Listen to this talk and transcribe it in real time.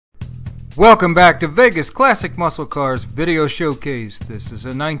Welcome back to Vegas Classic Muscle Cars Video Showcase. This is a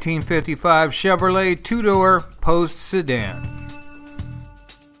 1955 Chevrolet two-door Post sedan.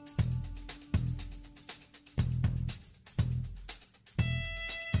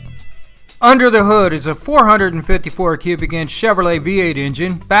 Under the hood is a 454 cubic inch Chevrolet V8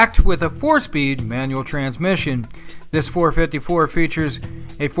 engine backed with a 4-speed manual transmission. This 454 features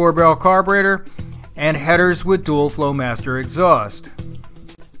a 4-barrel carburetor and headers with dual Flowmaster exhaust.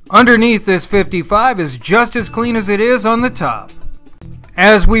 Underneath this 55 is just as clean as it is on the top.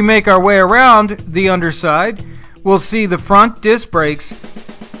 As we make our way around the underside, we'll see the front disc brakes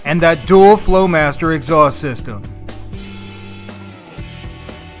and that dual Flowmaster exhaust system.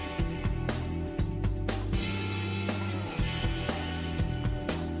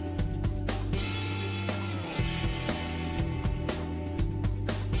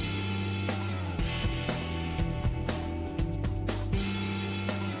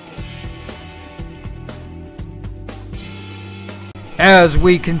 As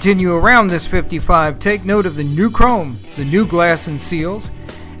we continue around this 55, take note of the new chrome, the new glass and seals,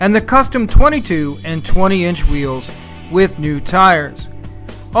 and the custom 22 and 20-inch wheels with new tires.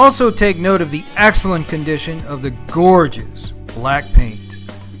 Also take note of the excellent condition of the gorgeous black paint.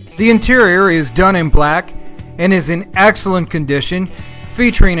 The interior is done in black and is in excellent condition,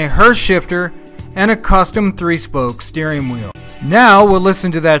 featuring a Hurst shifter and a custom 3-spoke steering wheel. Now we'll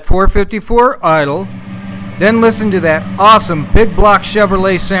listen to that 454 idle. Then listen to that awesome big block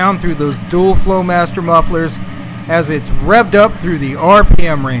Chevrolet sound through those dual Flowmaster mufflers as it's revved up through the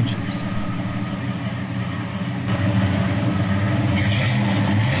RPM ranges.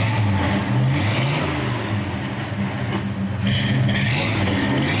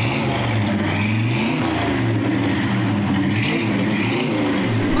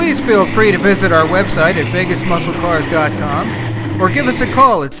 Please feel free to visit our website at vegasmusclecars.com or give us a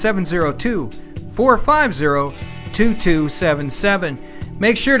call at 702-450-2277.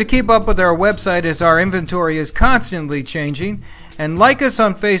 Make sure to keep up with our website as our inventory is constantly changing, and like us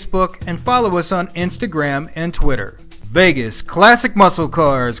on Facebook and follow us on Instagram and Twitter. Vegas Classic Muscle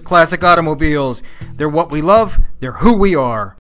Cars, classic automobiles. They're what we love, they're who we are.